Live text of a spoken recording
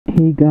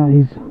Hey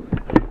guys,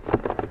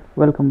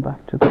 welcome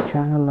back to the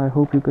channel. I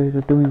hope you guys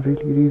are doing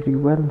really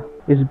well.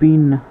 It's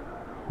been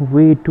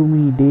way too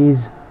many days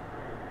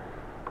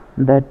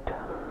that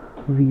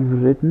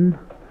we've ridden,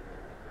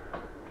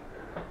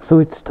 so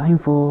it's time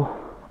for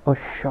a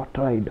short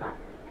ride.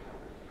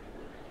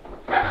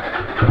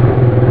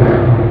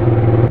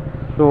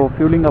 So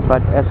fueling up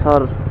at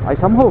SR, I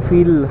somehow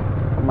feel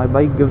my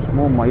bike gives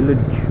more mileage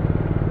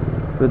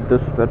with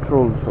this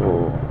petrol,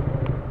 so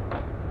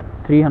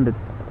 300.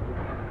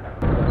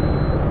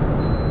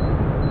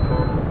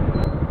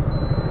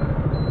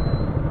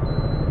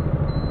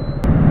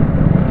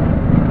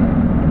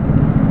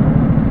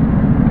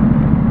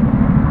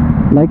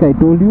 Like I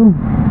told you,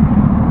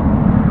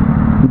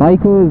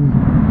 bikers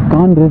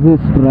can't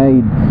resist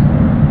rides.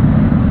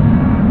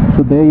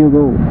 So there you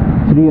go,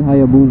 3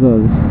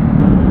 Hayabusas.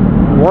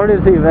 What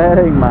is he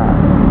wearing,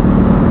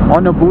 man?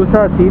 On a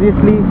Busa,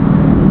 seriously?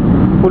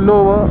 Pull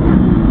over.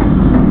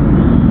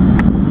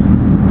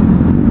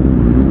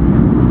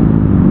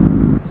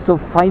 So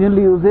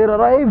finally Uzair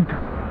arrived.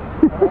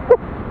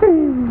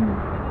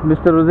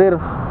 Mr. Uzair,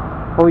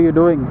 how are you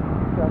doing?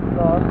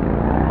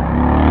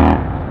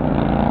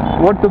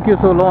 What took you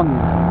so long?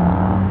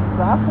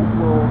 Traffic,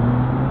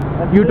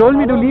 bro. You told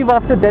me to leave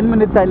after 10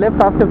 minutes. I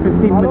left after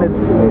 15 minutes.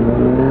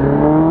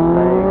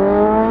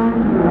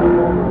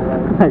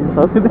 I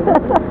saw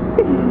that.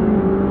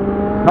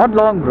 Not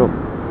long, bro.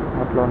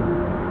 Not long.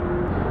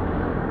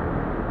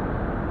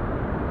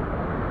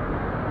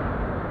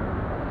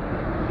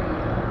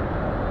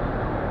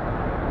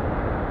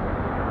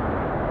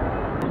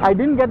 I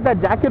didn't get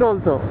that jacket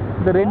also.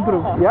 The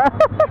rainproof. Yeah.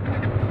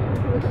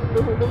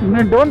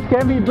 No, don't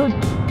scare me, dude.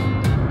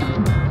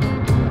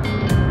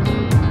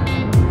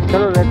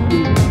 Chalo, let's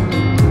see.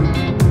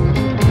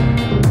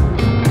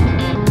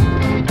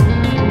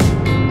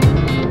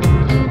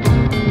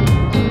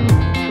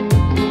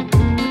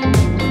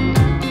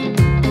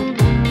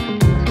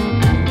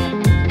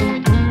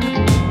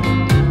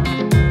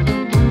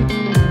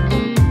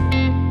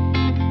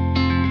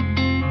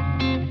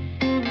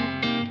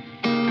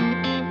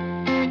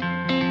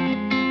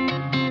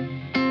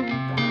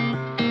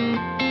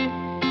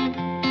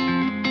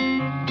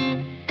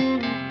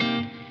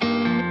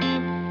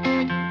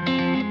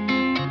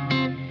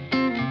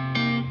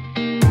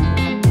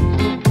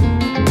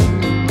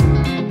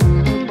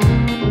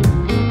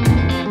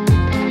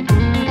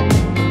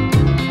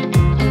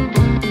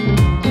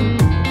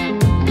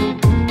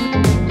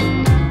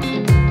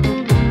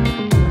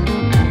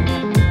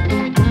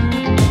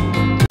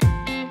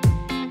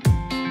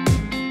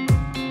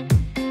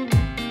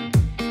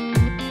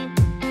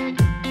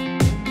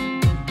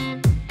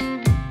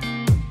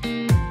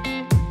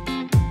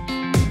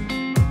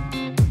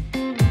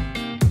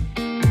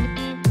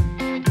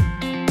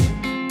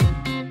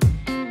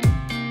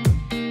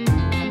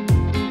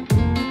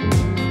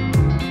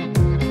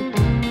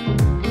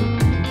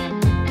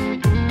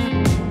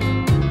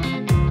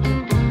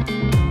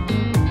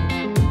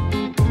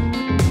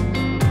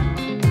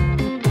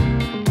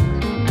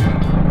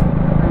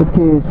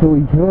 Okay, so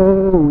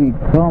here we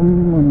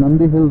come,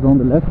 Nandi Hills on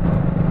the left.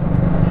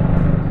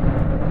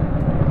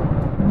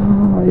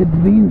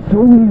 It's been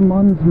so many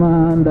months,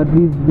 man, that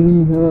we've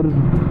been here.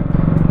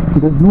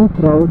 There's no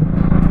crowd,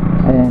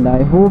 and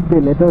I hope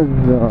they let us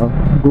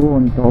go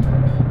on top.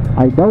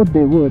 I doubt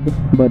they would,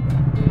 but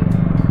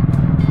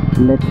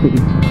let's see.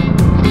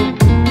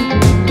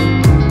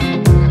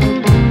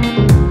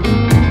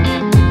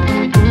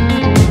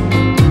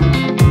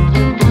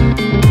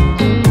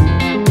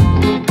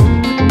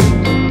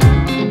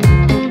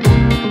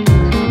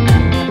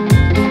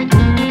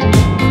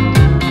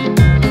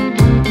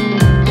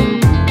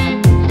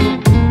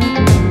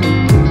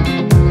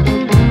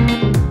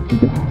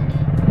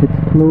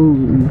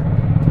 Close.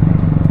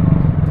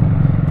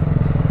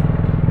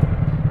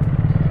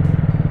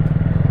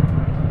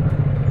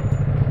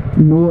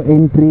 No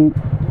entry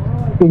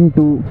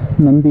into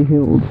Nandi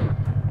Hills.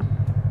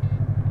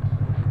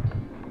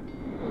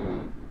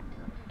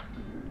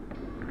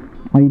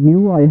 I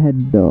knew I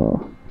had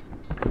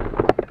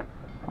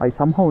I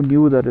somehow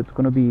knew that it's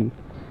gonna be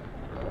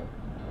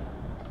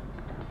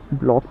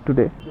blocked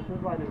today. This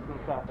is why there's no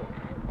traffic.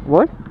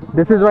 What?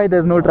 This is why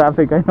there's no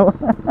traffic, I know.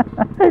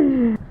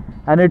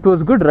 And it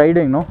was good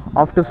riding, no?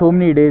 After so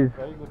many days.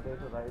 Very good day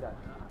to ride at.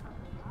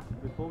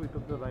 Before we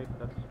took the ride,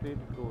 that straight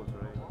goes,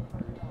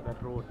 right?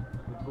 That road.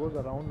 It goes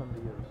around Nandi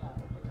Hills.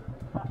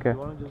 Okay. You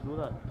want to just do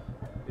that?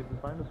 If we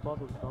find a spot,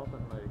 we'll stop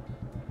and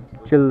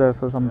like... Chill there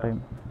for some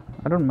time.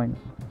 I don't mind.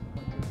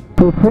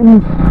 So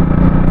since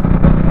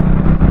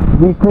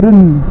we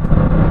couldn't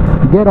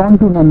get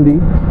onto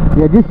Nandi,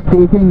 we are just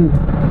taking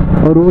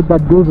a road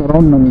that goes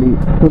around Nandi.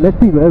 So let's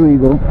see where we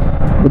go.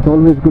 It's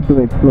always good to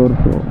explore,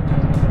 so...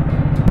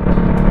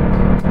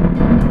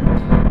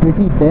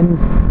 Pretty dense.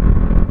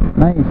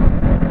 Nice.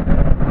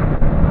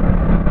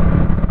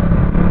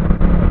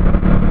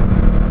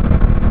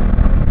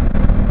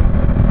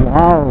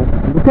 Wow,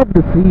 look at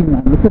the scene,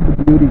 man. Look at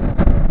the beauty.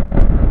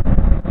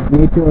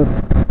 Nature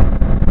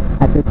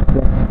at its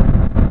best.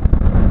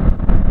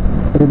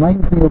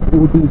 reminds me of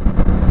Ooty,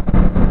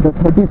 the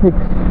 36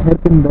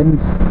 hairpin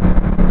bends.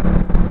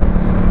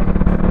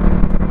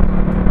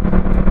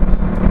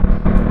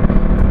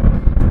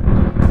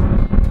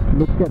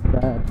 Look at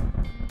that.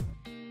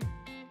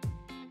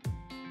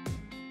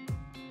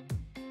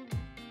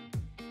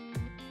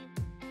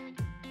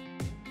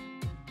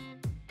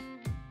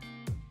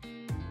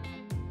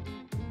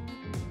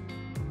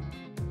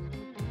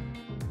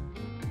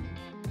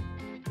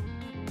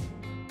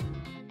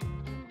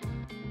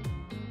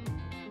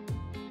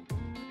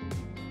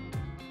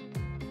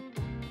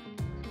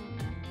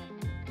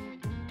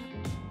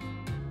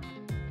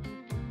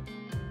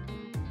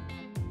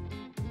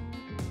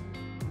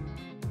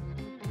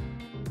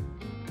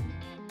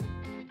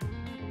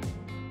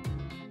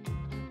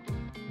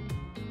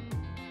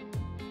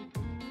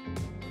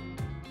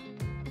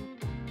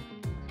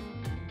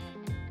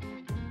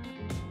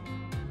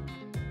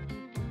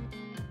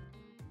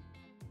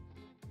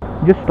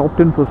 Just stopped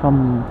in for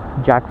some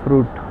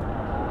jackfruit.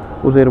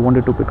 Uzair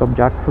wanted to pick up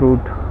jackfruit.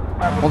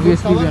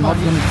 Obviously, we are not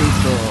going to take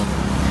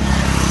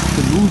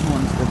the loose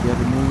ones that they are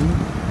removing,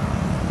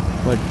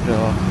 but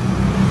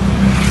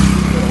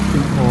we're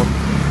opting for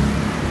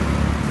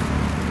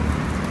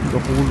the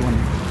whole one.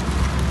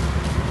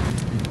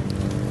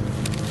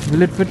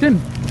 Will it fit in?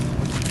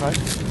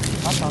 Right?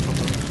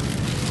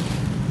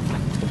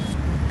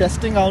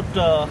 Testing out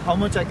how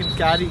much I can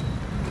carry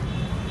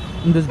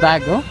In this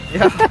bag, huh?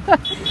 Yeah.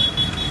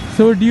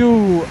 So do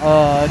you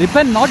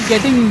repent not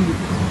getting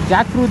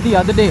jackfruit the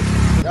other day?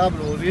 Yeah,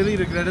 bro. Really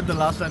regretted the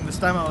last time. This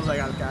time I was like,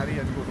 I'll carry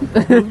and go.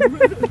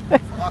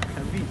 Fuck,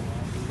 heavy.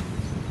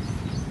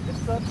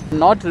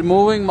 Not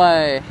removing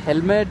my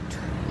helmet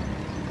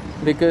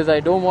because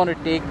I don't want to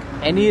take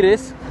any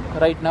risk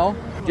right now.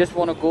 Just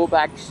want to go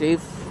back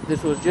safe.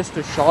 This was just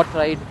a short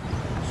ride,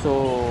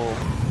 so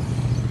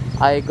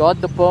I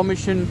got the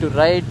permission to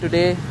ride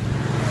today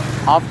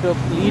after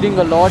pleading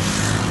a lot.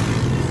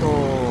 So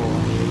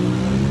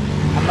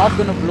I'm not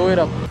gonna blow it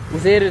up.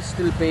 Uzair is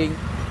still paying.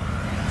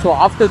 So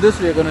after this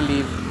we are gonna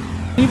leave.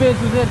 Anyways,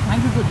 Uzair,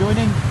 thank you for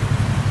joining.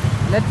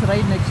 Let's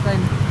ride next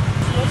time.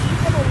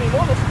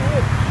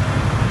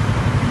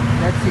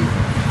 Let's see.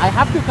 I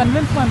have to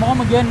convince my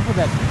mom again for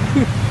that.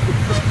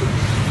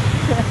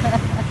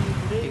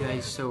 Hey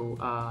guys, so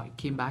I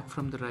came back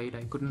from the ride.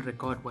 I couldn't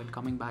record while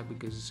coming back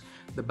because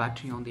the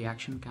battery on the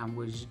action cam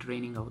was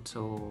draining out,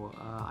 so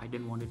I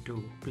didn't want it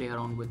to play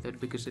around with it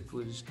because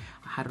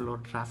I had a lot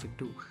of traffic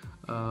too.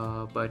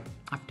 But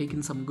I've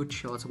taken some good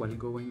shots while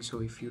going, so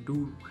if you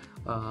do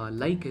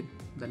like it,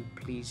 then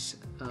please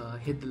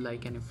hit the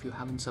like, and if you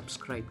haven't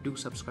subscribed, do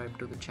subscribe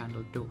to the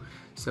channel too.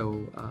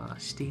 So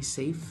stay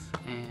safe,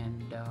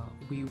 and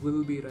we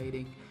will be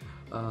riding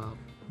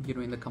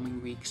in the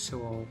coming weeks,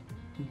 so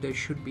there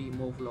should be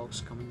more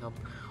vlogs coming up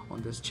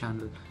on this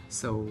channel.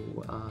 So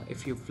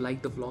if you've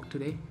liked the vlog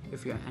today,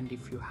 if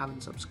you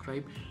haven't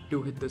subscribed,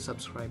 do hit the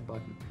subscribe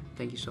button.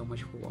 Thank you so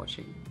much for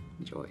watching.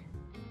 Enjoy.